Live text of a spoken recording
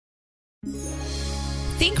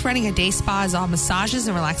Think running a day spa is all massages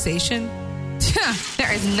and relaxation?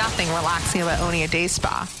 There is nothing relaxing about owning a day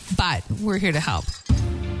spa, but we're here to help.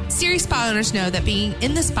 Serious spa owners know that being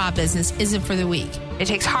in the spa business isn't for the weak. It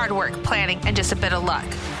takes hard work, planning, and just a bit of luck.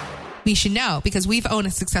 We should know because we've owned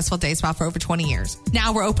a successful day spa for over 20 years.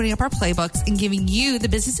 Now we're opening up our playbooks and giving you the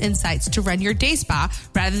business insights to run your day spa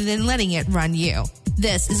rather than letting it run you.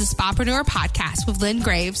 This is a Spapreneur podcast with Lynn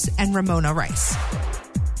Graves and Ramona Rice.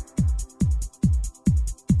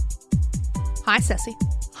 Hi, Ceci.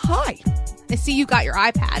 Hi. I see you got your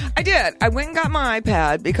iPad. I did. I went and got my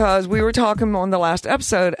iPad because we were talking on the last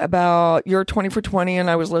episode about your 20 for 20 and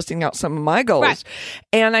I was listing out some of my goals. Right.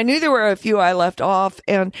 And I knew there were a few I left off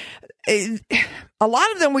and a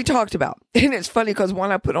lot of them we talked about. And it's funny because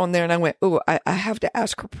one I put on there and I went, I have to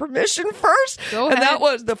ask her permission first. Go and ahead. that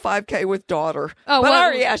was the 5K with daughter. Oh, but well, I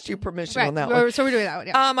already asked you permission on that one. So we're doing that one,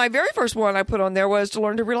 yeah. My very first one I put on there was to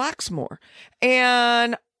learn to relax more.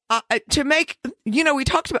 And to make, we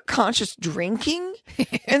talked about conscious drinking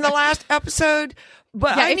in the last episode,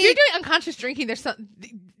 but yeah, if you're doing unconscious drinking, there's some,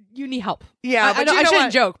 you need help. Yeah, I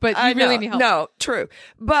shouldn't joke, but you really need help. No, true.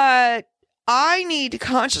 But I need to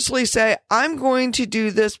consciously say, I'm going to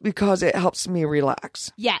do this because it helps me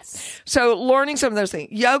relax. Yes. So learning some of those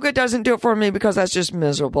things. Yoga doesn't do it for me because that's just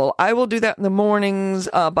miserable. I will do that in the mornings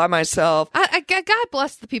by myself. God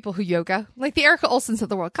bless the people who yoga, like the Erica Olsons of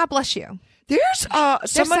the world. God bless you. There's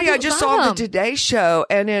somebody I just saw on the Today Show,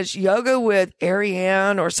 and it's yoga with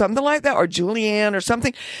Ariane or something like that, or Julianne or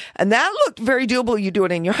something. And that looked very doable. You do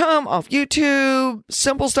it in your home, off YouTube,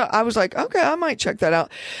 simple stuff. I was like, okay, I might check that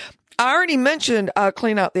out. I already mentioned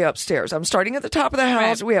clean out the upstairs. I'm starting at the top of the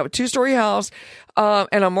house. Right. We have a 2-story house,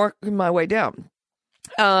 and I'm working my way down.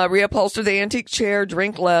 Reupholster the antique chair,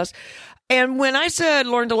 drink less. And when I said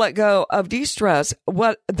learn to let go of de-stress,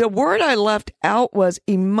 what the word I left out was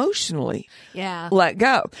emotionally let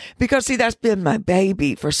go. Because see, that's been my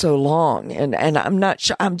baby for so long. And I'm not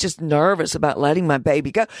sure, I'm just nervous about letting my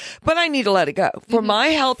baby go, but I need to let it go. For my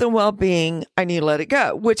health and well-being, I need to let it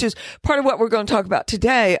go, which is part of what we're going to talk about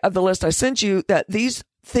today of the list I sent you, that these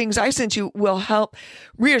things I sent you will help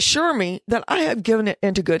reassure me that I have given it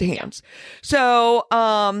into good hands. So,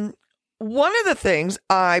 one of the things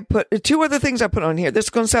two other things I put on here, this is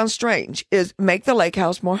going to sound strange, is make the lake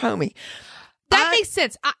house more homey. That makes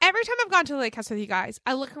sense. Every time I've gone to the lake house with you guys,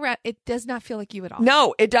 I look around, it does not feel like you at all.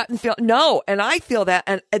 No, it doesn't feel, no. And I feel that,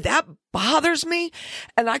 and that bothers me.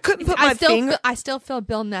 And I couldn't put my finger. I still feel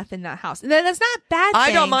Bill Neff in that house. And that's not a bad thing.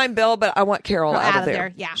 I don't mind Bill, but I want Carol out of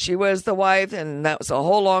there. Yeah. She was the wife, and that was a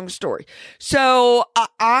whole long story. So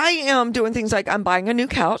I am doing things like I'm buying a new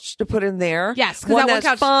couch to put in there. Yes. One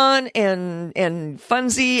that's fun and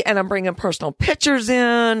funsy, and I'm bringing personal pictures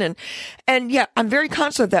in. And yeah, I'm very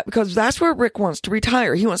conscious of that because that's where Rick wants to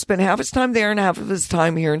retire. He wants to spend half his time there and half of his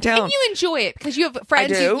time here in town. And you enjoy it because you have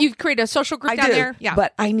friends. You've created a social group down there. Yeah.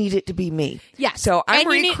 But I need it to be me. Yeah. So I'm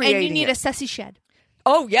recreating and you need a Ceci shed.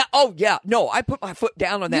 Oh yeah. No, I put my foot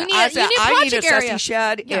down on that. I need a Ceci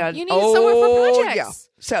shed. Yeah, and you need somewhere for projects. Yeah.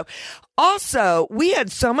 So also, we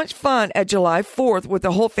had so much fun at July 4th with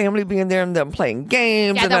the whole family being there and them playing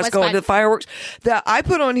games and us going to the fireworks, that I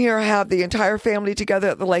put on here have the entire family together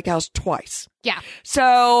at the lake house twice. Yeah.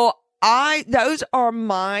 So those are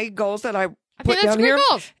my goals that I put down here.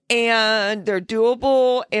 Goals. And they're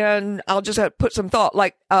doable, and I'll just have to put some thought,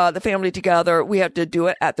 like the family together. We have to do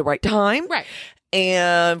it at the right time. Right.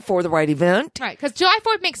 And for the right event. Right. Because July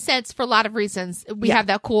 4th makes sense for a lot of reasons. We have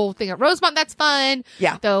that cool thing at Rosemont. That's fun.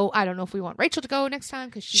 Yeah. Though I don't know if we want Rachel to go next time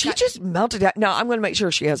because she just melted out. No, I'm going to make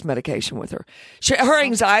sure she has medication with her. Her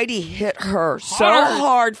anxiety hit her so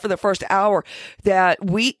hard for the first hour that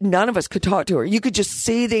none of us could talk to her. You could just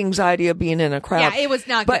see the anxiety of being in a crowd. Yeah, it was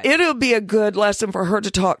not good. But it'll be a good lesson for her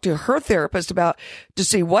to talk to her therapist about, to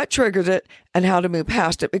see what triggered it and how to move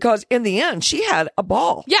past it. Because in the end, she had a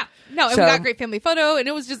ball. Yeah. No, and we got a great family photo, and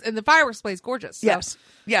it was just, and the fireworks place gorgeous. So,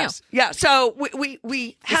 Yes. Yeah. So we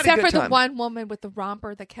had Except a good for time. the one woman with the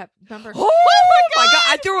romper that kept, remember? Oh my God.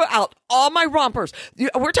 I threw out all my rompers.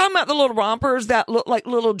 We're talking about the little rompers that look like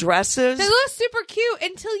little dresses. They look super cute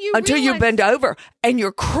until you bend over and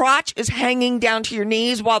your crotch is hanging down to your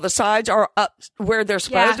knees while the sides are up where they're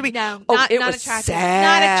supposed to be. No, not attractive. Sad.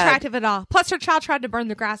 Not attractive at all. Plus her child tried to burn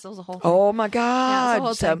the grass. It was a whole thing. Oh my God. Yeah, it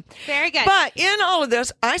was a whole thing. Very good. But in all of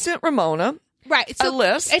this, I sent Ramona a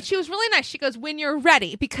list. And she was really nice. She goes, when you're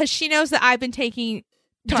ready, because she knows that I've been taking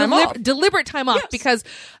deliberate time off because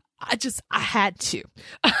I had to.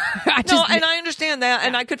 And I understand that. Yeah.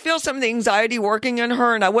 And I could feel some of the anxiety working in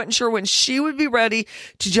her, and I wasn't sure when she would be ready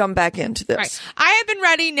to jump back into this. Right. I have been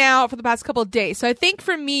ready now for the past couple of days. So I think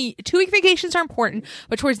for me, 2-week vacations are important,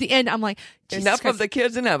 but towards the end, I'm like, enough of the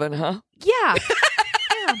kids in heaven, huh? Yeah.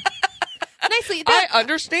 Yeah. Nicely. I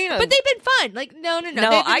understand. But they've been fun. Like, no. They've been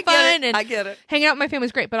fun. And I get it. Hanging out with my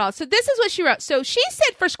family's great. But so this is what she wrote. So she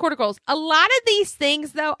said first quarter goals. A lot of these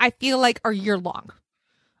things, though, I feel like are year long.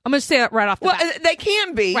 I'm going to say that right off the bat. Well, they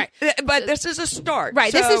can be, right. But this is a start.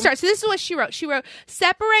 Right, this is a start. So this is what she wrote. She wrote,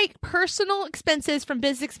 separate personal expenses from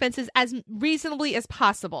business expenses as reasonably as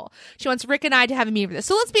possible. She wants Rick and I to have a meeting for this.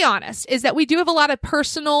 So let's be honest, is that we do have a lot of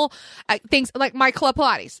personal things, like my Club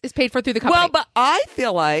Pilates is paid for through the company. Well, but I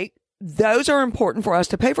feel like those are important for us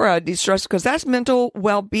to pay for our de-stress because that's mental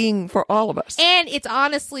well-being for all of us. And it's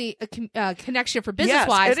honestly a connection for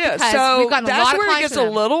business-wise. Yes, it is. Because so we've gotten that's a lot where of it gets a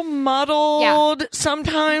little muddled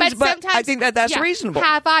sometimes, but I think that's reasonable.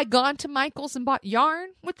 Have I gone to Michael's and bought yarn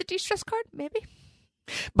with the de-stress card? Maybe.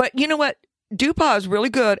 But you know what? Dupas is really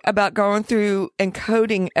good about going through and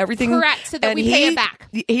coding everything. Correct, so that we pay it back.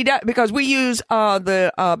 He does, because we use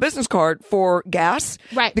the business card for gas.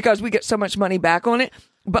 Right. Because we get so much money back on it.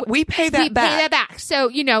 But we pay that back. We pay that back.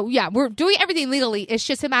 So, we're doing everything legally. It's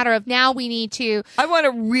just a matter of now we need to... I want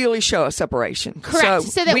to really show a separation. Correct.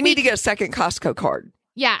 So that we need to get a second Costco card.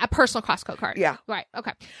 Yeah, a personal Costco card. Yeah. Right.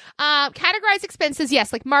 Okay. Categorize expenses,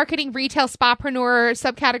 yes, like marketing, retail, spapreneur,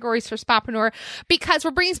 subcategories for spapreneur, because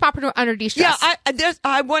we're bringing spapreneur under de-stress. Yeah,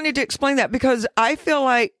 I wanted to explain that because I feel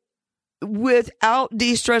like without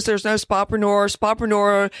de-stress, there's no spapreneur.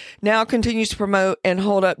 Spapreneur now continues to promote and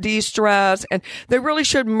hold up de-stress, and they really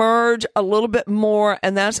should merge a little bit more,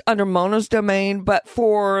 and that's under Mona's domain. But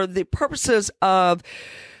for the purposes of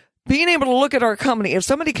being able to look at our company, if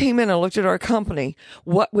somebody came in and looked at our company,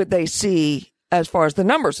 what would they see as far as the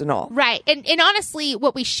numbers and all? Right. And honestly,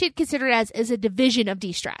 what we should consider it as is a division of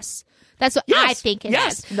de-stress. That's what I think it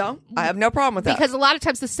is. No, I have no problem with that. Because a lot of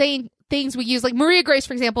times the same things we use, like Maria Grace,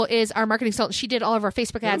 for example, is our marketing consultant. She did all of our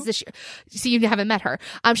Facebook ads this year. So you haven't met her.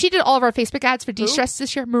 She did all of our Facebook ads for de-stress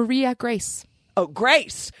this year. Maria Grace. Oh,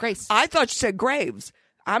 Grace. Grace. I thought you said Graves.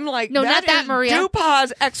 I'm like, no, not that Maria.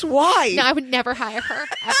 Dupa's ex-wife. No, I would never hire her,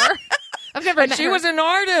 ever. I've never met her. She was an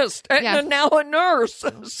artist and now a nurse.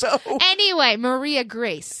 So anyway, Maria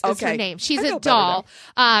Grace is her name. She's a doll.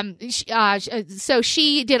 So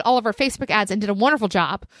she did all of our Facebook ads and did a wonderful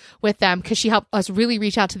job with them because she helped us really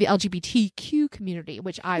reach out to the LGBTQ community,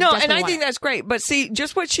 which I think that's great. But see,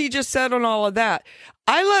 just what she just said on all of that,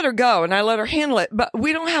 I let her go and I let her handle it, but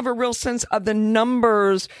we don't have a real sense of the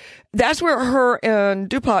numbers. That's where her and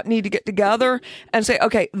DuPont need to get together and say,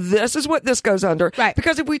 okay, this is what this goes under. Right.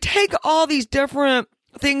 Because if we take all these different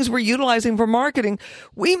things we're utilizing for marketing,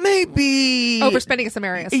 we may be overspending in some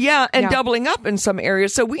areas. Yeah, and doubling up in some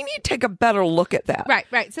areas. So we need to take a better look at that.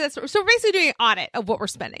 Right. So we're basically doing an audit of what we're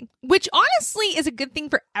spending, which honestly is a good thing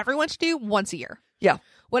for everyone to do once a year. Yeah.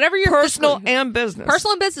 Whatever your personal and business.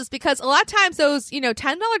 Personal and business, because a lot of times those,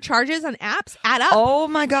 $10 charges on apps add up. Oh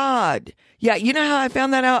my God. Yeah. You know how I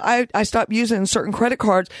found that out? I stopped using certain credit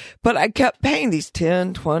cards, but I kept paying these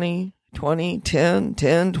 10, 20, 20, 10,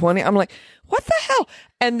 10, 20. I'm like, what the hell?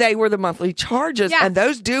 And they were the monthly charges, and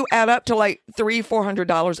those do add up to like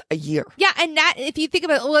 $300-400 a year. Yeah, and that, if you think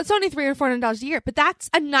about it, well, it's only $300 or $400 a year, but that's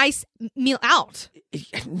a nice meal out.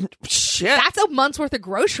 Shit, that's a month's worth of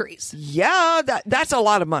groceries. Yeah, that's a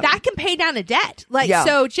lot of money. That can pay down a debt.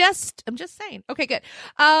 So I'm just saying. Okay, good.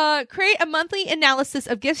 Create a monthly analysis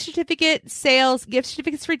of gift certificate sales, gift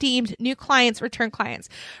certificates redeemed, new clients, return clients.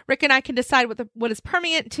 Rick and I can decide what is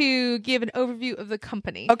permanent to give an overview of the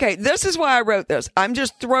company. Okay, this is why I wrote this. I'm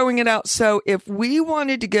just throwing it out. So if we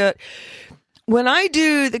wanted to get, when I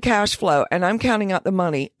do the cash flow and I'm counting out the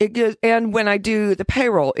money, and when I do the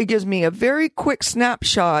payroll, it gives me a very quick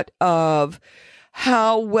snapshot of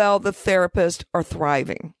how well the therapists are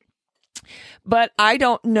thriving. But I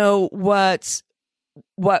don't know what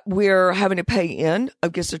we're having to pay in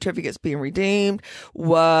of gift certificates being redeemed,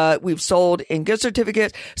 what we've sold in gift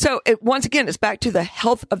certificates. So once again, it's back to the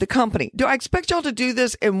health of the company. Do I expect y'all to do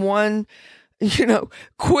this in one,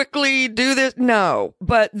 quickly do this? No,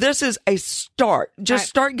 but this is a start. Just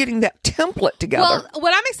start getting that template together. Well,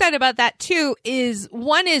 what I'm excited about that too is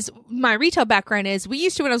my retail background is we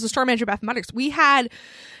used to, when I was a store manager at Mathematics, we had,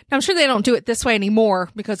 I'm sure they don't do it this way anymore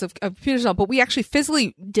because of computers, but we actually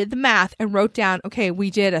physically did the math and wrote down, okay,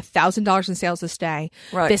 we did $1,000 in sales this day.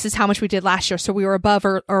 Right. This is how much we did last year. So we were above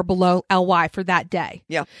or below LY for that day.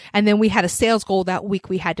 Yeah. And then we had a sales goal that week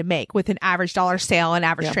we had to make with an average dollar sale and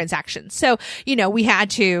average transaction. So, we had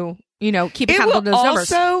to keep accountable to those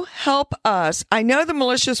numbers. It will also help us. I know the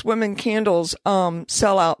Malicious Women candles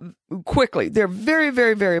sell out quickly. They're very,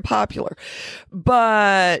 very, very popular.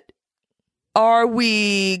 But are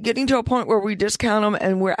we getting to a point where we discount them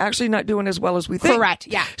and we're actually not doing as well as we think? Correct.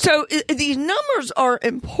 Yeah. So these numbers are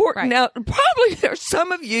important. Right. Now, probably there's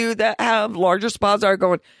some of you that have larger spas that are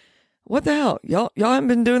going, what the hell? Y'all haven't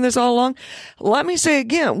been doing this all along? Let me say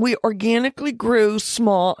again, we organically grew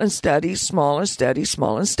small and steady, small and steady,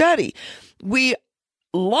 small and steady. We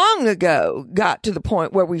long ago got to the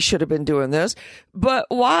point where we should have been doing this, but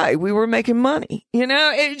why? We were making money.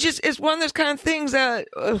 It's one of those kind of things that,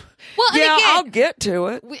 I'll get to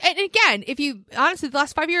it. And again, honestly, the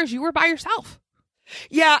last 5 years, you were by yourself.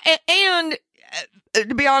 Yeah. And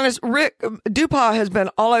to be honest, Rick Dupas has been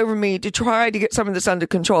all over me to try to get some of this under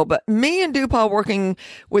control, but me and Dupas working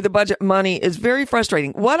with the budget money is very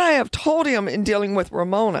frustrating. What I have told him in dealing with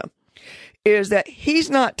Ramona is that he's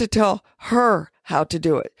not to tell her how to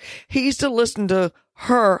do it. He's to listen to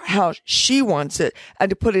her how she wants it and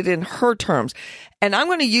to put it in her terms. And I'm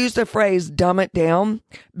going to use the phrase dumb it down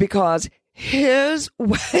because his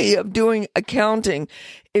way of doing accounting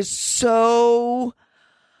is so,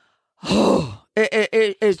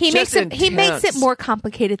 he makes it more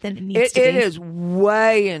complicated than it needs to be. It is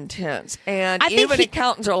way intense, and even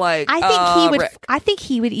accountants are like, I think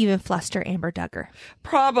he would even fluster Amber Duggar,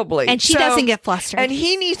 probably, and she doesn't get flustered. And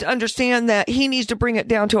he needs to understand that he needs to bring it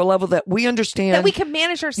down to a level that we understand, that we can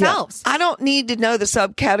manage ourselves. Yeah. I don't need to know the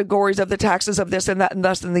subcategories of the taxes of this and that and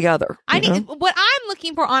thus and the other. What I'm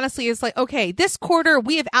looking for, honestly, is like, okay, this quarter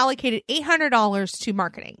we have allocated $800 to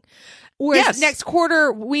marketing. Whereas next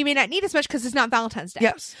quarter, we may not need as much because it's not Valentine's Day.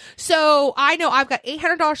 Yes. So I know I've got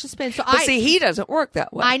 $800 to spend. But see, he doesn't work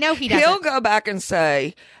that way. I know he doesn't. He'll go back and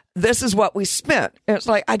say, this is what we spent. And it's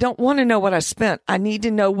like, I don't want to know what I spent. I need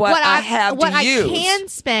to know what I have to use. What I can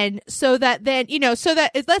spend so that then, let's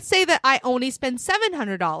say that I only spend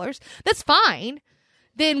 $700. That's fine.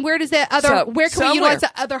 Then where does that where can we utilize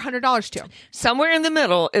that other $100 to? Somewhere in the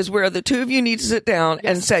middle is where the two of you need to sit down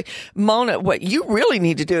and say, Mona, what you really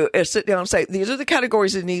need to do is sit down and say, these are the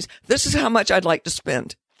categories it needs. This is how much I'd like to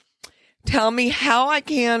spend. Tell me how I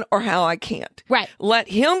can or how I can't. Right. Let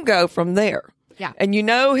him go from there. Yeah. And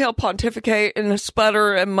he'll pontificate and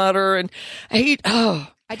sputter and mutter and I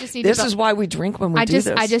just need this is why we drink when we do this.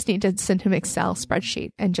 I just need to send him Excel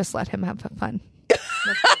spreadsheet and just let him have fun.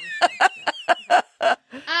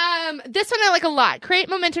 This one I like a lot. Create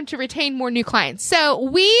momentum to retain more new clients. So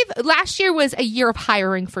last year was a year of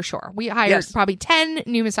hiring for sure. We hired probably 10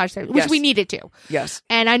 new massage therapists, which we needed to. Yes.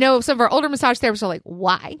 And I know some of our older massage therapists are like,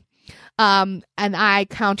 why? And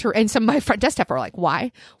some of my front desk staff are like,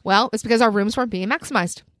 why? Well, it's because our rooms weren't being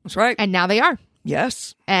maximized. That's right. And now they are.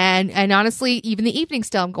 Yes. And honestly, even the evening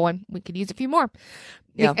still, I'm going, we could use a few more.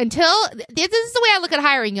 Yeah. This is the way I look at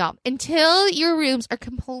hiring, y'all. Until your rooms are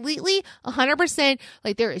completely 100%,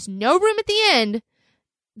 like there is no room at the end,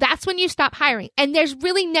 that's when you stop hiring. And there's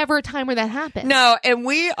really never a time where that happens. No, and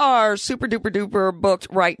we are super duper duper booked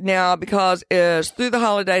right now because it's through the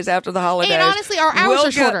holidays, after the holidays. And honestly, our hours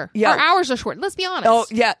are shorter. Yeah. Our hours are short. Let's be honest. Oh,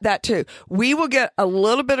 yeah, that too. We will get a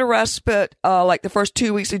little bit of respite like the first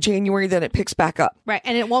 2 weeks of January, then it picks back up. Right,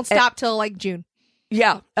 and it won't stop till like June.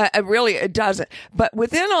 Yeah, really, it doesn't. But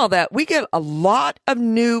within all that, we get a lot of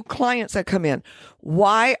new clients that come in.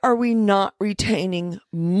 Why are we not retaining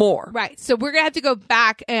more? Right. So we're going to have to go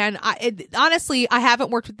back. And honestly, I haven't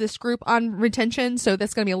worked with this group on retention. So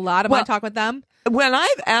that's going to be a lot of my talk with them. When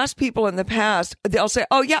I've asked people in the past, they'll say,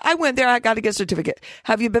 oh, yeah, I went there. I got to get a certificate.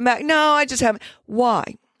 Have you been back? No, I just haven't.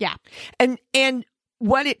 Why? Yeah. And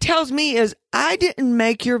what it tells me is I didn't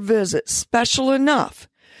make your visit special enough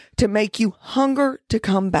to make you hunger to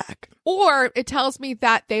come back. Or it tells me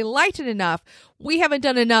that they liked it enough. We haven't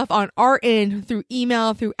done enough on our end through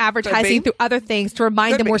email, through advertising, through other things to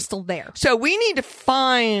remind them we're still there. So we need to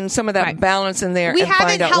find some of that balance in there. We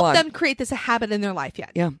haven't helped them create this a habit in their life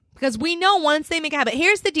yet. Yeah. Because we know once they make a habit,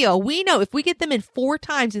 here's the deal. We know if we get them in 4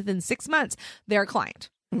 times within 6 months, they're a client.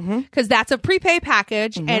 Because that's a prepay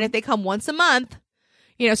package. And if they come once a month,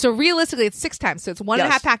 so realistically, it's 6 times. So it's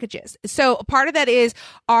 1.5 packages. So part of that is,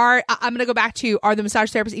 I'm going to go back to, are the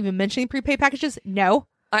massage therapists even mentioning prepaid packages? No.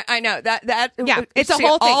 I know that. Yeah, it's a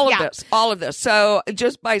whole thing. All of this. So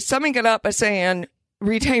just by summing it up by saying,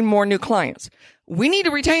 retain more new clients. We need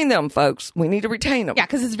to retain them, folks. We need to retain them. Yeah,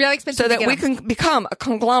 because it's really expensive so that we can become a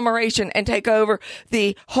conglomeration and take over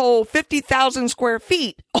the whole 50,000 square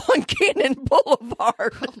feet on Cannon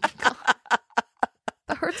Boulevard. Oh my God.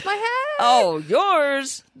 That hurts my head. Oh,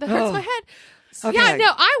 yours. That hurts my head. Okay. Yeah, no,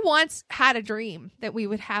 I once had a dream that we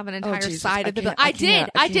would have an entire side of the building. I did.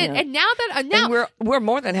 And now that and we're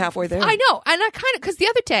more than halfway there. I know. And I kind of, because the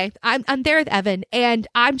other day I'm there with Evan and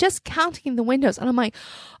I'm just counting the windows and I'm like,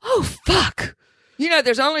 oh, fuck. You know,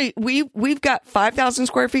 there's only, we've got 5,000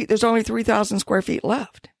 square feet. There's only 3,000 square feet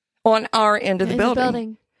left on our end of the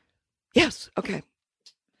building. Yes. Okay.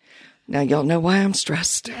 Now y'all know why I'm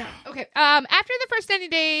stressed. Yeah. Okay. After the first 90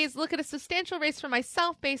 days, look at a substantial raise for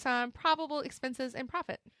myself based on probable expenses and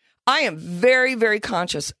profit. I am very, very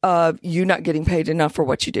conscious of you not getting paid enough for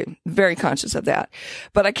what you do. Very conscious of that.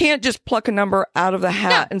 But I can't just pluck a number out of the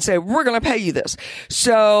hat and say, we're going to pay you this.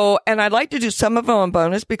 So, and I'd like to do some of them on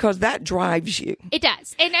bonus because that drives you. It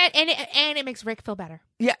does. And it makes Rick feel better.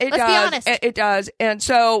 Yeah, it does. Let's be honest. It does. And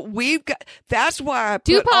so we've got, that's why I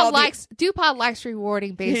put DuPont likes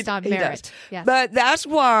rewarding based on merit. Yes. But that's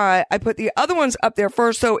why I put the other ones up there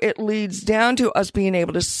first. So it leads down to us being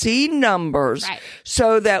able to see numbers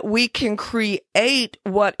so that we can create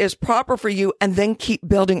what is proper for you and then keep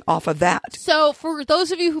building off of that. So for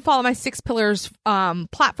those of you who follow my 6 pillars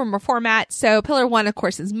platform or format, so pillar 1, of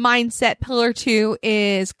course, is mindset. Pillar 2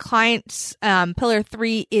 is clients. Pillar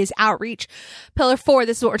 3 is outreach. Pillar 4,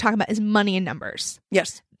 this is what we're talking about, is money and numbers.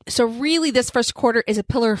 Yes. So really this first quarter is a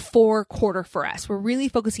pillar 4 quarter for us. We're really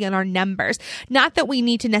focusing on our numbers. Not that we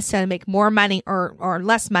need to necessarily make more money or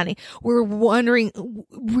less money. We're wondering,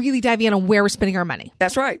 really diving in on where we're spending our money.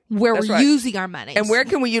 That's right. Where we're using our money. And where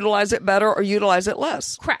can we utilize it better or utilize it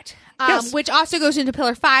less? Correct. Yes. Which also goes into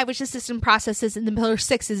pillar 5, which is system processes, and then pillar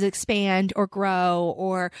 6 is expand or grow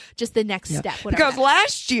or just the next step. Because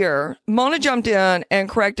last year, Mona jumped in and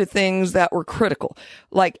corrected things that were critical,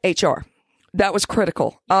 like HR. That was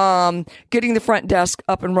critical. Getting the front desk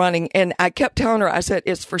up and running. And I kept telling her, I said,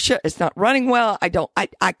 it's for shit. It's not running well.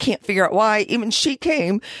 I can't figure out why. Even she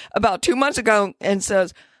came about 2 months ago and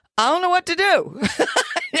says, I don't know what to do.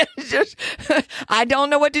 I don't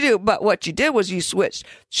know what to do. But what you did was you switched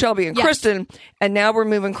Shelby and Kristen, and now we're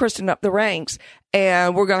moving Kristen up the ranks,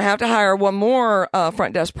 and we're going to have to hire one more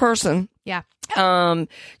front desk person. Yeah.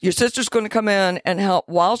 Your sister's going to come in and help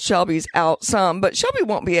while Shelby's out some, but Shelby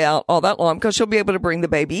won't be out all that long because she'll be able to bring the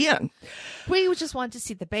baby in. We just want to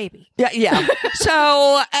see the baby. Yeah.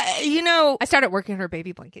 So, I started working on her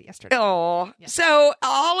baby blanket yesterday. Oh, yeah. So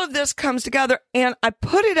all of this comes together, and I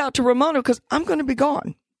put it out to Ramona because I'm going to be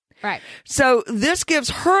gone. Right. So this gives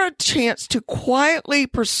her a chance to quietly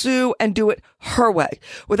pursue and do it her way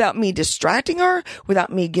without me distracting her,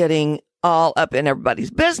 without me getting all up in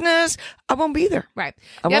everybody's business. I won't be there. Right.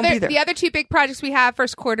 I won't be there. The other 2 big projects we have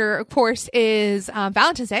first quarter, of course, is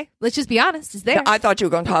Valentine's Day. Let's just be honest, is there. Now, I thought you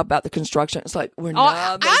were going to talk about the construction. It's like, we're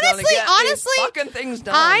not going to get these fucking things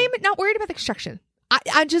done. I'm not worried about the construction.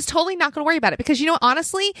 I'm just totally not going to worry about it because,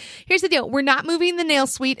 honestly, here's the deal. We're not moving the nail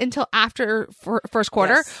suite until after first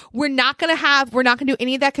quarter. Yes. We're not going to do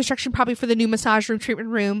any of that construction probably for the new massage room, treatment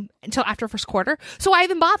room until after first quarter. So why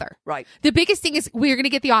even bother? Right. The biggest thing is we're going to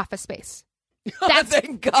get the office space.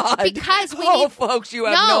 Thank God. Because we need, folks, you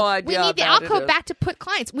have no idea. We need the alcove back to put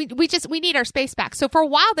clients. We need our space back. So for a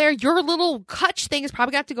while there, your little hutch thing is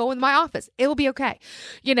probably going to have to go in my office. It will be okay.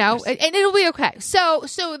 Yes. And it'll be okay. So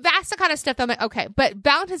that's the kind of stuff that I'm like, okay. But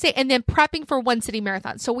Valentine's Day and then prepping for One City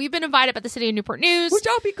Marathon. So we've been invited by the City of Newport News. Which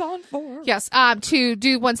I'll be gone for. Yes. To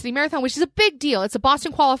do One City Marathon, which is a big deal. It's a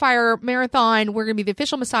Boston qualifier marathon. We're going to be the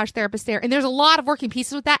official massage therapist there. And there's a lot of working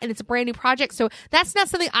pieces with that. And it's a brand new project. So that's not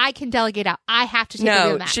something I can delegate out. I have to take the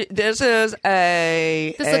real map. This is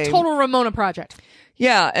a total Ramona project.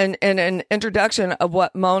 Yeah, and an introduction of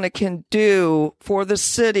what Mona can do for the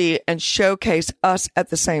city and showcase us at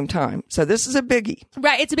the same time. So this is a biggie.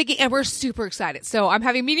 Right, it's a biggie, and we're super excited. So I'm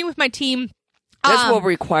having a meeting with my team. This will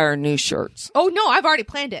require new shirts. Oh no, I've already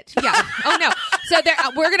planned it. Yeah. Oh no. So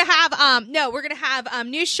we're gonna have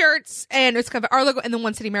new shirts, and it's kind of our logo and the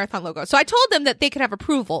One City Marathon logo. So I told them that they could have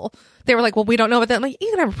approval. They were like, "Well, we don't know about that." I'm like, "You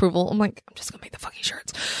can have approval." I'm like, "I'm just gonna make the fucking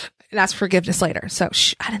shirts and ask forgiveness later." So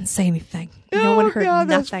I didn't say anything. No one heard nothing.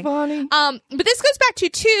 That's funny. But this goes back to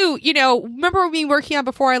too. Remember me working on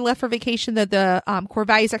before I left for vacation the core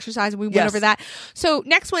values exercise, and we went over that. So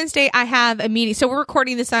next Wednesday I have a meeting. So we're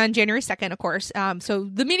recording this on January 2nd, of course. So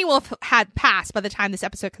the meeting will have had passed by the time this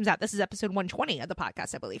episode comes out. This is episode 120 of the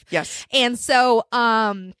podcast, I believe. Yes. And so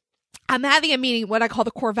I'm having a meeting, what I call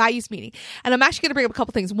the core values meeting. And I'm actually going to bring up a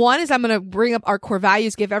couple things. One is I'm going to bring up our core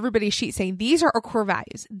values, give everybody a sheet saying, these are our core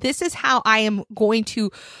values. This is how I am going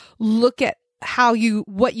to look at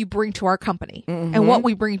what you bring to our company and what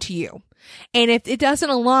we bring to you. And if it doesn't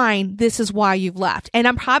align, this is why you've left. And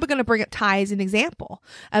I'm probably going to bring up Ty as an example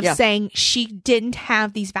of saying she didn't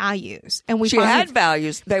have these values. And she had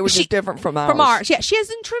values. They were just different from ours. From ours. Yeah. She has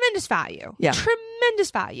a tremendous value. Yeah.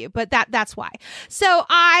 Tremendous value. But that's why. So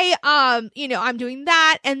I'm doing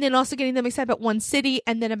that. And then also getting them excited about One City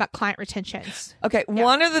and then about client retentions. Okay. Yeah.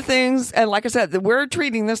 One of the things, and like I said, we're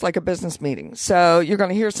treating this like a business meeting. So you're going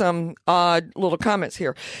to hear some odd little comments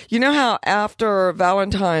here. You know how after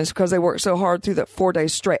Valentine's, because they work so hard through that 4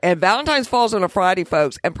 days straight, and Valentine's falls on a Friday,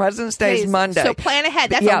 folks, and President's Day is Monday. So plan ahead.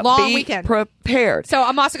 That's a long weekend. Prepared. So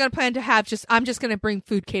I'm also going to plan to have I'm just going to bring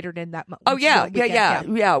food catered in that moment. Oh yeah.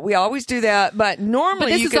 We always do that, but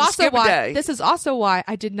normally you can skip a day. This is also why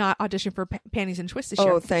I did not audition for Panties and Twists this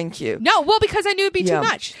year. Oh, thank you. No, well, because I knew it'd be too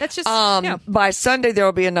much. That's just by Sunday there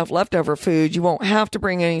will be enough leftover food. You won't have to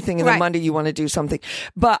bring anything, and then Monday you want to do something.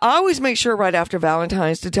 But I always make sure right after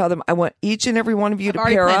Valentine's to tell them I want each and every one of you to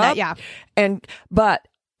pair up. But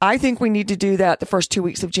I think we need to do that the first 2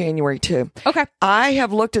 weeks of January too. Okay. I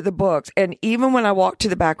have looked at the books, and even when I walked to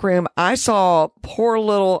the back room, I saw poor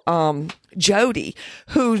little Jody,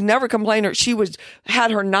 who's never complained. She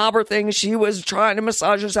had her knobber thing. She was trying to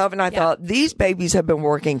massage herself, and I thought these babies have been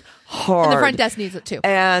working hard. And the front desk needs it too.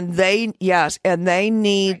 And they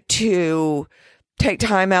need to take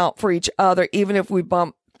time out for each other, even if we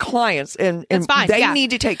bump clients, and they need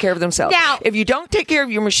to take care of themselves. Now, if you don't take care of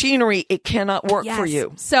your machinery, it cannot work for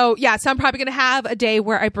you. So I'm probably going to have a day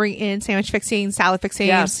where I bring in sandwich fixing, salad fixing,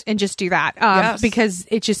 and just do that because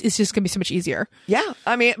it's just going to be so much easier. Yeah,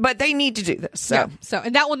 I mean, but they need to do this. So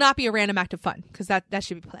and that will not be a random act of fun because that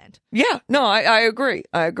should be planned. Yeah, no, I agree.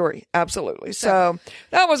 Absolutely. So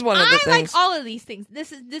that was one of the things. I like all of these things.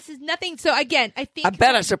 This is nothing. So again, I think I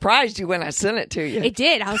bet I surprised you when I sent it to you. It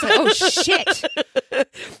did. I was like, oh shit.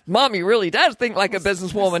 Mommy really does think like a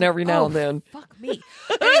businesswoman every now and then. Fuck me.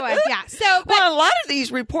 Anyway, yeah. So, well, a lot of these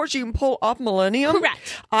reports you can pull off Millennium.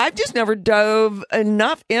 Correct. I've just never dove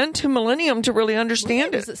enough into Millennium to really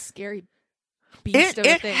understand it. It's a scary beast of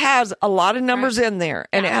a thing. It has a lot of numbers in there,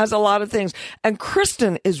 and it has a lot of things. And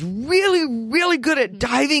Kristen is really, really good at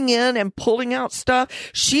diving in and pulling out stuff.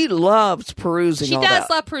 She loves perusing all that. She does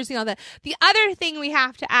love perusing all that. The other thing we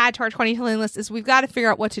have to add to our 2020 list is we've got to figure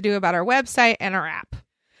out what to do about our website and our app.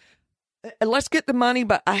 Let's get the money,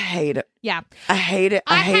 but I hate it. Yeah. I hate it.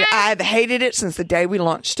 I've hated it since the day we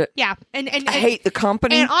launched it. Yeah. And I hate the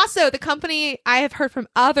company. And also the company, I have heard from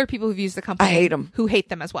other people who've used the company. I hate them. Who hate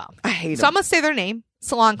them as well. I hate them. So I'm going to say their name,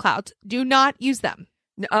 Salon Clouds. Do not use them.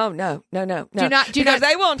 Oh, no. Because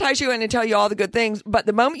they will entice you in and tell you all the good things. But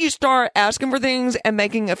the moment you start asking for things and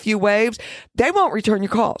making a few waves, they won't return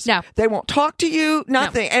your calls. No. They won't talk to you,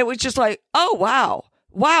 nothing. No. And it was just like, oh,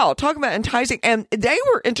 wow. Talk about enticing. And they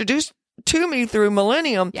were introduced to me through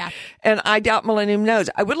Millennium. Yeah. And I doubt Millennium knows.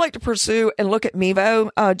 I would like to pursue and look at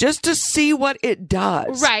Mevo just to see what it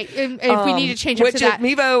does. Right. And if we need to change it to that.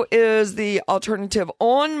 Mevo is the alternative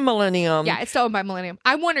on Millennium. Yeah, it's still owned by Millennium.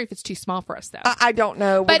 I wonder if it's too small for us though. I don't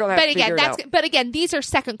know. We're going to have to figure it out. But again, these are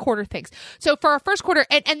second quarter things. So for our first quarter,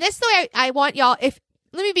 and this is the way I want y'all, let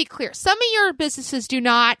me be clear. Some of your businesses do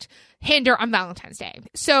not hinder on Valentine's Day.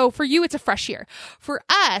 So for you, it's a fresh year. For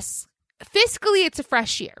us, fiscally, it's a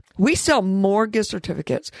fresh year. We sell more gift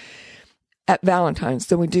certificates at Valentine's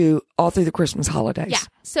than we do all through the Christmas holidays. Yeah.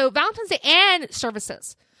 So Valentine's Day and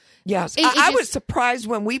services. Yes. I was surprised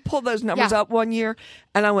when we pulled those numbers up one year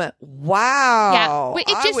and I went, wow.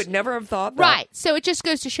 Yeah. I would never have thought that. Right. So it just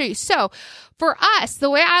goes to show you. So for us,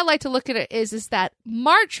 the way I like to look at it is that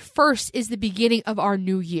March 1st is the beginning of our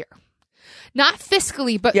new year. Not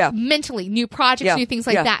fiscally, but mentally. New projects, new things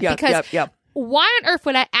like that. Because why on earth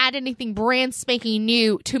would I add anything brand spanking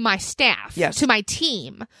new to my staff, to my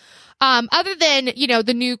team? Other than,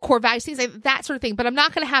 the new core values, things like that sort of thing. But I'm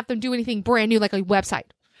not going to have them do anything brand new like a website.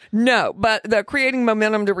 No, but the creating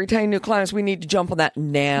momentum to retain new clients, we need to jump on that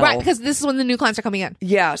now. Right, because this is when the new clients are coming in.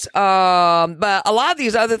 Yes. But a lot of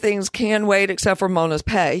these other things can wait except for Mona's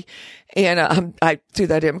pay. And I threw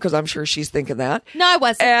that in because I'm sure she's thinking that. No, I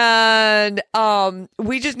wasn't. And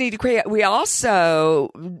we just need to create. We also,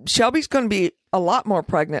 Shelby's going to be a lot more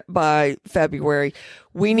pregnant by February.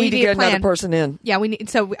 We need to get another person in. Yeah, we need.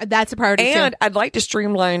 So that's a priority. And too. I'd like to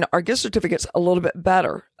streamline our gift certificates a little bit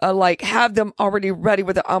better. Like have them already ready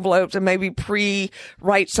with the envelopes and maybe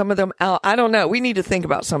pre-write some of them out. I don't know. We need to think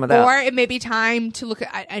about some of that. Or it may be time to look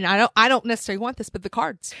at. And I don't necessarily want this, but the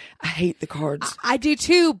cards. I hate the cards. I do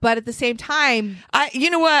too. But at the same time, you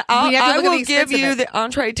know what? I will give you the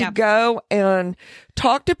entree to go and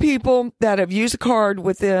talk to people that have used a card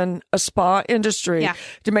within a spa industry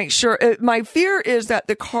to make sure. My fear is that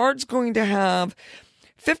the card's going to have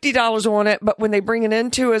 $50 on it, but when they bring it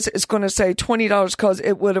into us, it's going to say $20 because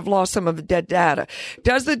it would have lost some of the dead data.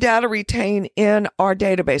 Does the data retain in our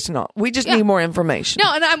database or not? We just need more information.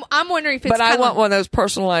 No, and I'm wondering if it's But I want one of those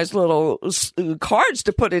personalized little cards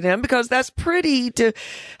to put it in because that's pretty to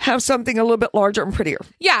have something a little bit larger and prettier.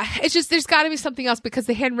 Yeah, it's just there's got to be something else because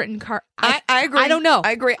the handwritten card. I agree. I don't know.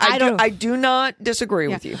 I agree. I do not disagree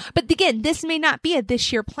with you. But again, this may not be a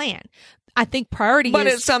this year plan. I think priority but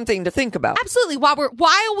is... But it's something to think about. Absolutely.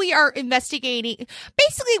 While we are investigating,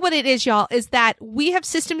 basically what it is, y'all, is that we have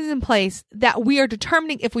systems in place that we are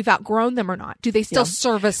determining if we've outgrown them or not. Do they still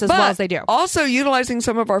serve us as well as they do? Also utilizing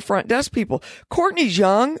some of our front desk people. Courtney's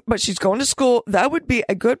young, but she's going to school. That would be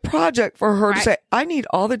a good project for her to say, I need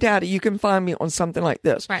all the data you can find me on something like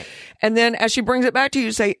this. Right. And then as she brings it back to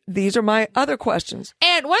you, say, these are my other questions.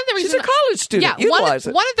 And one of the reasons... She's a college student. Utilize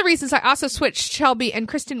it. One of the reasons I also switched Shelby and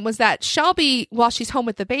Kristen was that Shelby, while she's home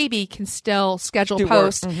with the baby, can still schedule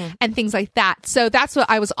posts and things like that. So that's what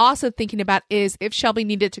I was also thinking about is if Shelby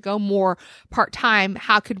needed to go more part-time,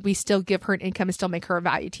 how could we still give her an income and still make her a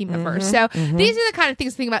value team member? So these are the kind of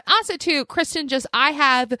things to think about. Also, too, Kristen,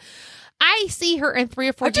 I see her in 3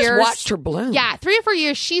 or 4 years. I just watched her bloom. Yeah, 3 or 4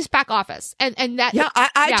 years, she's back office. And that... Yeah,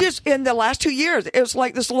 I just, in the last 2 years, it was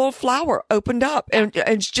like this little flower opened up and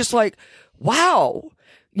it's just like, wow.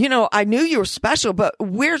 You know, I knew you were special, but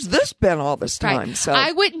where's this been all this time? Right. So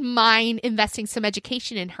I wouldn't mind investing some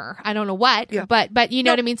education in her. I don't know what, but you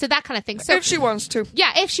know what I mean? So that kind of thing. So if she wants to.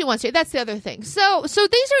 Yeah, if she wants to. That's the other thing. So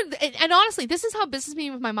these are, and honestly, this is how business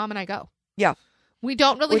meeting with my mom and I go. Yeah. We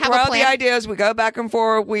don't really have a plan. plan. We throw the ideas. We go back and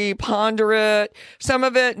forth. We ponder it. Some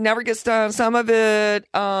of it never gets done. Some of it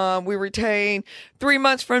we retain. 3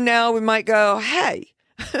 months from now, we might go, hey,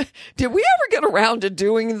 did we ever get around to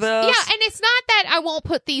doing this? Yeah, and it's not that I won't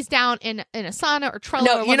put these down in Asana or Trello.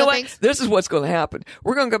 No, or you know what? Things. This is what's going to happen.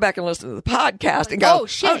 We're going to go back and listen to the podcast and go, oh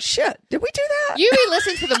shit, did we do that? You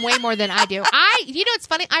re-listen to them way more than I do. You know, it's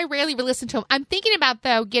funny. I rarely re-listen to them. I'm thinking about,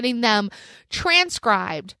 though, getting them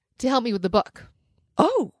transcribed to help me with the book.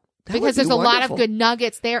 Oh, because there's a lot of good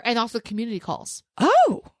nuggets there and also community calls.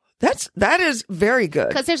 Oh, that is very good.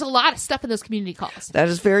 Because there's a lot of stuff in those community calls. That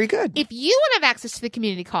is very good. If you want to have access to the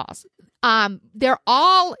community calls, they're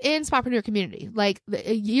all in Spotpreneur community. Like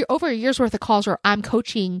over a year's worth of calls where I'm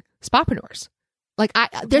coaching Spotpreneurs. Like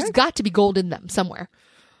there's got to be gold in them somewhere.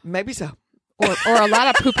 Maybe so. Or a lot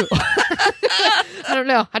of poo-poo. I don't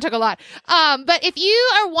know. I took a lot. But if you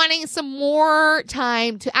are wanting some more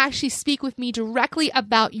time to actually speak with me directly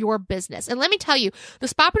about your business, and let me tell you, the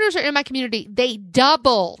Spotpreneurs are in my community. They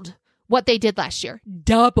doubled what they did last year.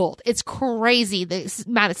 Doubled. It's crazy the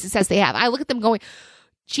amount of success they have. I look at them going,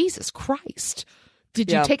 Jesus Christ. Did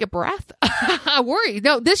you take a breath? I worry.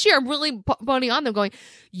 No, this year I'm really boning on them going,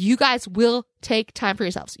 you guys will take time for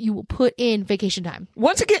yourselves. You will put in vacation time.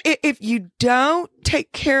 Once again, if you don't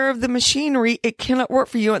take care of the machinery, it cannot work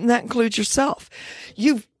for you. And that includes yourself.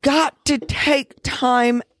 You've got to take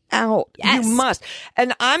time out. Yes. You must.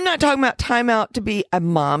 And I'm not talking about time out to be a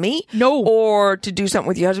mommy. No. Or to do something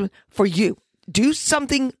with your husband. For you. Do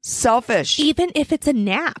something selfish. Even if it's a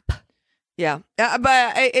nap. Yeah.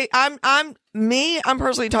 But I'm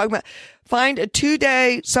personally talking about find a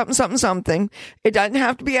 2-day something. It doesn't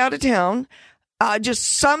have to be out of town. Just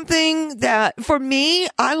something that for me,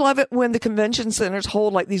 I love it when the convention centers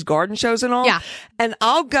hold like these garden shows and all. Yeah. And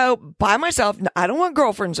I'll go by myself. I don't want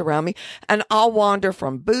girlfriends around me. And I'll wander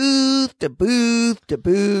from booth to booth to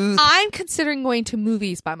booth. I'm considering going to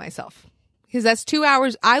movies by myself. Because that's 2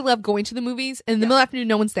 hours. I love going to the movies. In the middle of the afternoon,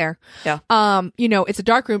 no one's there. Yeah. You know, it's a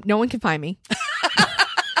dark room. No one can find me.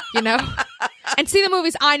 You know? And see the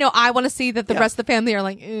movies I know I want to see that the rest of the family are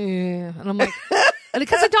like, and I'm like, and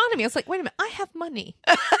because it dawned on me, I was like, wait a minute, I have money.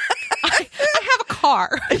 I have a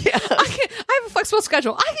car. Yes. I have a flexible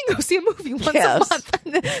schedule. I can go see a movie once a month.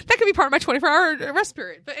 That could be part of my 24-hour rest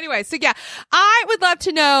period. But anyway, so yeah, I would love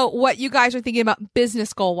to know what you guys are thinking about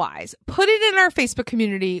business goal wise. Put it in our Facebook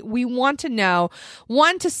community. We want to know,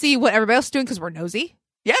 one, to see what everybody else is doing because we're nosy.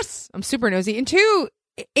 Yes. I'm super nosy. And two,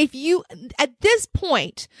 if you, at this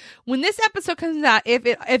point, when this episode comes out, if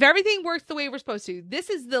everything works the way we're supposed to, this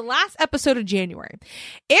is the last episode of January.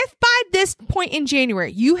 If by this point in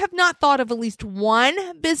January, you have not thought of at least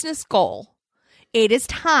one business goal, it is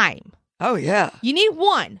time. Oh, yeah. You need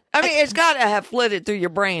one. I mean, it's got to have flitted through your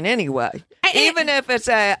brain anyway. Even if it's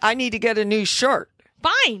I need to get a new shirt.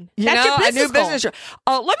 Fine. That's your business a new business shirt.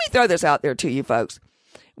 Let me throw this out there to you folks.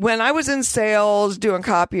 When I was in sales doing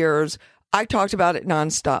copiers, I talked about it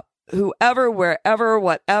nonstop. whoever, wherever,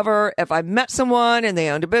 whatever. If I met someone and they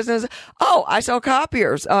owned a business, oh, I sell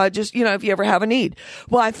copiers. Just, if you ever have a need.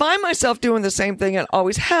 Well, I find myself doing the same thing and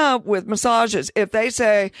always have with massages. If they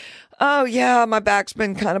say, oh yeah, my back's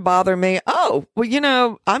been kind of bothering me. Oh,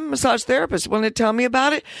 well, I'm a massage therapist. Want to tell me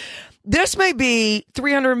about it? This may be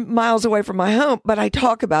 300 miles away from my home, but I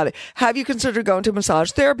talk about it. Have you considered going to a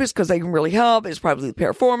massage therapist? Because they can really help. It's probably the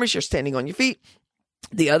Piriformis. You're standing on your feet.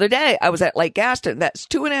 The other day, I was at Lake Gaston. That's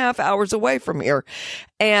 2.5 hours away from here.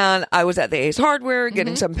 And I was at the Ace Hardware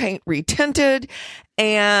getting some paint retinted.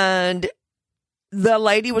 And the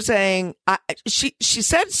lady was saying, she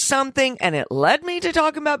said something and it led me to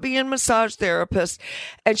talking about being a massage therapist.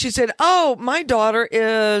 And she said, oh, my daughter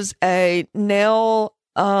is a nail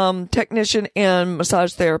technician and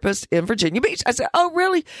massage therapist in Virginia Beach. I said, oh,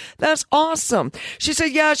 really? That's awesome. She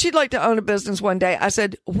said, yeah, she'd like to own a business one day. I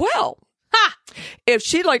said, well, if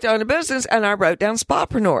she'd like to own a business, and I wrote down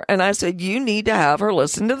Spapreneur, and I said, you need to have her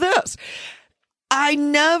listen to this. I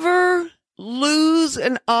never lose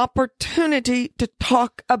an opportunity to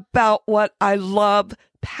talk about what I love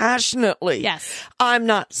passionately. Yes. I'm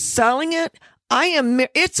not selling it.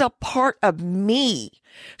 It's a part of me.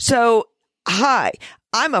 So, hi,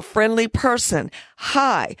 I'm a friendly person.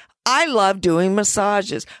 Hi, I love doing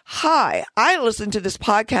massages. Hi, I listen to this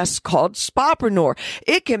podcast called Spapreneur.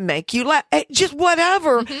 It can make you laugh. Just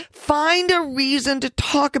whatever. Find a reason to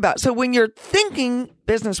talk about. So when you're thinking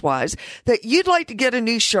business-wise that you'd like to get a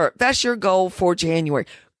new shirt, that's your goal for January.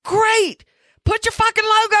 Great. Put your fucking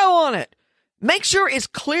logo on it. Make sure it's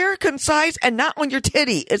clear, concise, and not on your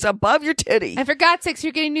titty. It's above your titty. And for God's sakes,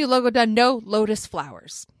 you're getting a new logo done. No lotus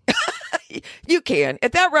flowers. You can.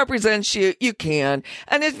 If that represents you, you can.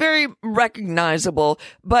 And it's very recognizable,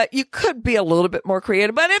 but you could be a little bit more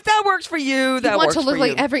creative. But if that works for you, that works for you. You want to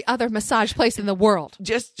look like every other massage place in the world.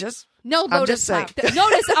 Just no lotus flower.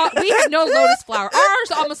 Notice we have no lotus flower.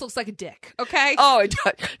 Ours almost looks like a dick. Okay. Oh,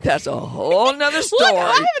 that's a whole nother story. Look,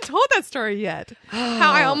 I haven't told that story yet.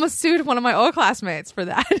 How I almost sued one of my old classmates for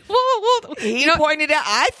that. He pointed out.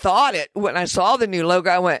 I thought it when I saw the new logo.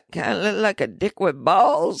 I went, kind of look like a dick with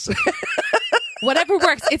balls. Whatever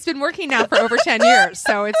works. It's been working now for over 10 years,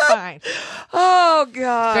 so it's fine. Oh,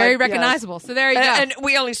 God. Very recognizable. Yes. So there you go. And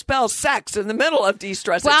we only spell sex in the middle of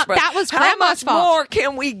De-Stress Express. Well, that was Grandma's fault. How much more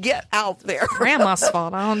can we get out there? Grandma's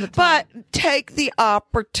fault. But take the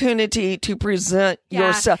opportunity to present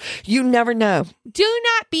yourself. You never know. Do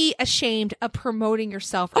not be ashamed of promoting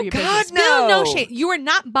yourself or your business. God, no. No shame. You are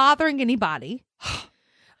not bothering anybody.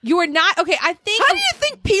 You are not. Okay, I think. How do you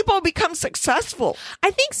think people become successful? I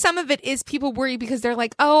think some of it is people worry because they're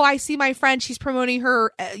like, oh, I see my friend. She's promoting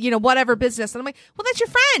her, whatever business. And I'm like, well, that's your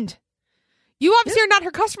friend. You obviously are not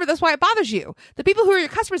her customer. That's why it bothers you. The people who are your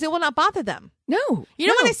customers, it will not bother them. No. You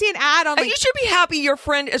know when they see an ad on you should be happy your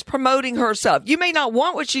friend is promoting herself. You may not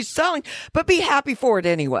want what she's selling, but be happy for it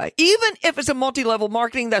anyway. Even if it's a multi-level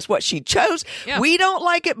marketing, that's what she chose. Yeah. We don't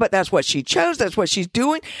like it, but that's what she chose. That's what she's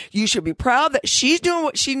doing. You should be proud that she's doing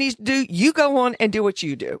what she needs to do. You go on and do what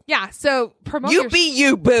you do. Yeah, so promote You be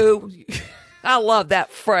you, boo. I love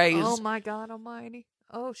that phrase. Oh, my God almighty.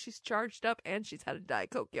 Oh, she's charged up and she's had a Diet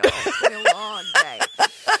Coke, y'all. It's been a long day.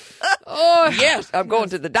 Oh, yes, I'm going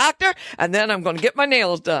to the doctor and then I'm going to get my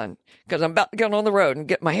nails done because I'm about to get on the road and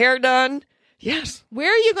get my hair done. Yes.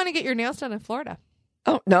 Where are you going to get your nails done in Florida?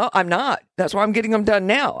 Oh, no, I'm not. That's why I'm getting them done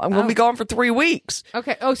now. I'm going to be gone for 3 weeks.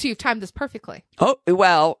 Okay. Oh, so you've timed this perfectly. Oh,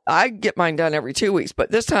 well, I get mine done every 2 weeks,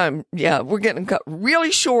 but this time, we're getting cut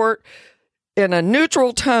really short in a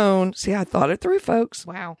neutral tone. See, I thought it through, folks.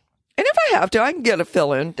 Wow. And if I have to, I can get a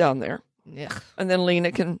fill-in down there. Yeah. And then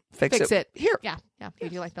Lena can fix it here. Yeah. You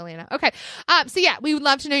do like the Lena. Okay. So we would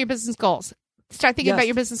love to know your business goals. Start thinking about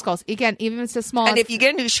your business goals. Again, even if it's a small. And if you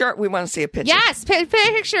get a new shirt, we want to see a picture. Yes, put a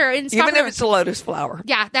picture. Even if it's a lotus flower.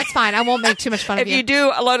 Yeah, that's fine. I won't make too much fun of you. If you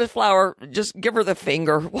do a lotus flower, just give her the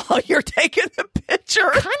finger while you're taking the picture.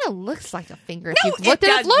 It kind of looks like a finger. If you've looked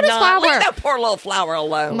at a lotus flower. Leave that poor little flower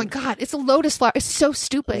alone. Oh my God, it's a lotus flower. It's so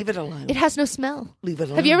stupid. Leave it alone. It has no smell. Leave it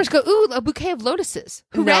alone. Have you ever go, ooh, a bouquet of lotuses?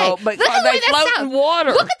 Hooray. No, but they float in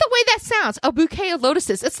water. Look at the way that sounds. A bouquet of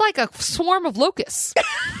lotuses. It's like a swarm of locusts.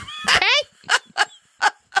 Okay?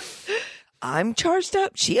 I'm charged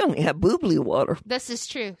up. She only had boobly water. This is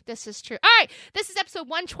true. All right. This is episode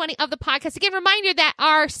 120 of the podcast. Again, reminder that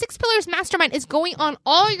our 6 Pillars Mastermind is going on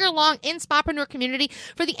all year long in Spapreneur community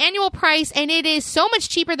for the annual price. And it is so much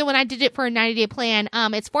cheaper than when I did it for a 90-day plan.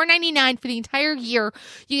 It's $4.99 for the entire year.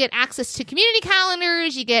 You get access to community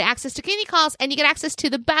calendars. You get access to community calls. And you get access to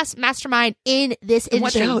the best mastermind in this industry.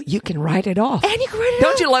 What the hell? You can write it off. And you can write it off.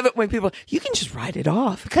 Don't you love it when people, you can just write it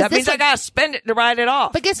off? That means I got to spend it to write it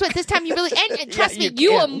off. But guess what? This time you really, And trust me,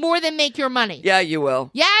 you will more than make your money. Yeah, you will.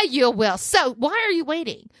 Yeah, you will. So why are you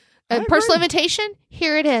waiting? Personal invitation?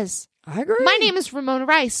 Here it is. I agree. My name is Ramona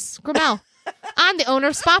Rice Grimmel. I'm the owner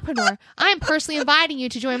of Spapreneur. I am personally inviting you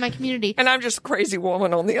to join my community. And I'm just a crazy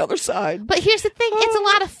woman on the other side. But here's the thing. It's a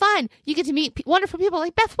lot of fun. You get to meet wonderful people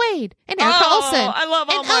like Beth Wade and Erica Olson. I love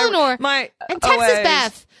all and Eleanor. And Texas OAs.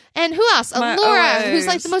 Beth. And who else? My Laura, OAs. who's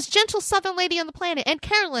like the most gentle Southern lady on the planet. And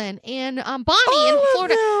Carolyn. And Bonnie in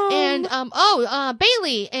Florida. And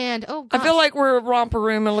Bailey. And gosh. I feel like we're romper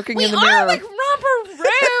room and looking in the We mirror. are like romper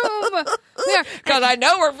room. We are. Because I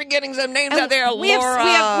know we're forgetting some names out there. We Laura.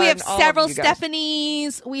 have and all several of you guys.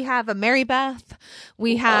 Stephanies. We have a Mary Beth.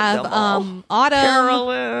 We have them all.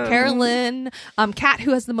 Autumn. Carolyn. Kat,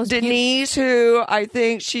 who has the most Denise, who I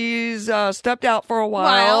think she's stepped out for a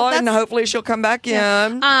while, and hopefully she'll come back in.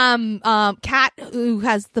 Kat, who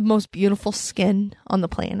has the most beautiful skin on the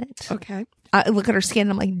planet. Okay. I look at her skin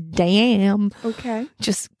and I'm like, damn. Okay.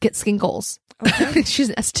 Just get skin goals. Okay. She's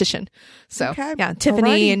an esthetician. So, Okay. yeah, Tiffany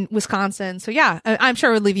Alrighty. in Wisconsin. So, yeah, I'm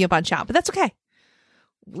sure we'll leave you a bunch out, but that's okay.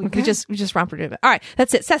 We just rompered it. All right,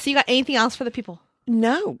 that's it. Ceci, you got anything else for the people?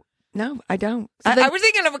 No, I don't. So I was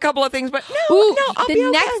thinking of a couple of things, but no, I'll be okay.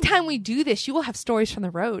 The next time we do this, you will have stories from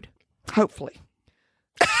the road. Hopefully.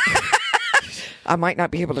 I might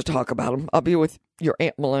not be able to talk about them. I'll be with your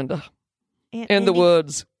Aunt Melinda in the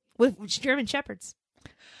woods. With German Shepherds.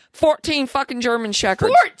 14 fucking German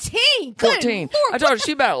Shepherds. 14? 14. I told her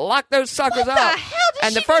she better lock those suckers What up. the hell did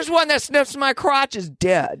And she the first one that sniffs my crotch is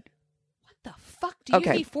dead. What the fuck do you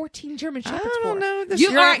Okay. need 14 German Shepherds I for? don't know. This You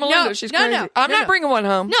is your are- Aunt Melinda. no, She's no, crazy. no, I'm no, not no. bringing one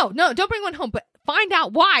home. No, don't bring one home, but find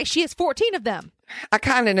out why she has 14 of them. I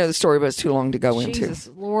kind of know the story, but it's too long to go into. Jesus,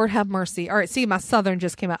 Lord have mercy. All right, see, my Southern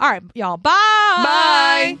just came out. All right, y'all, bye.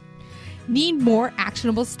 Bye. Need more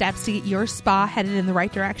actionable steps to get your spa headed in the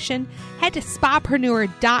right direction? Head to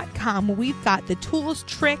spapreneur.com where we've got the tools,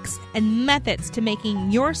 tricks, and methods to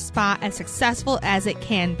making your spa as successful as it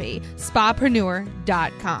can be.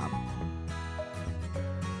 Spapreneur.com.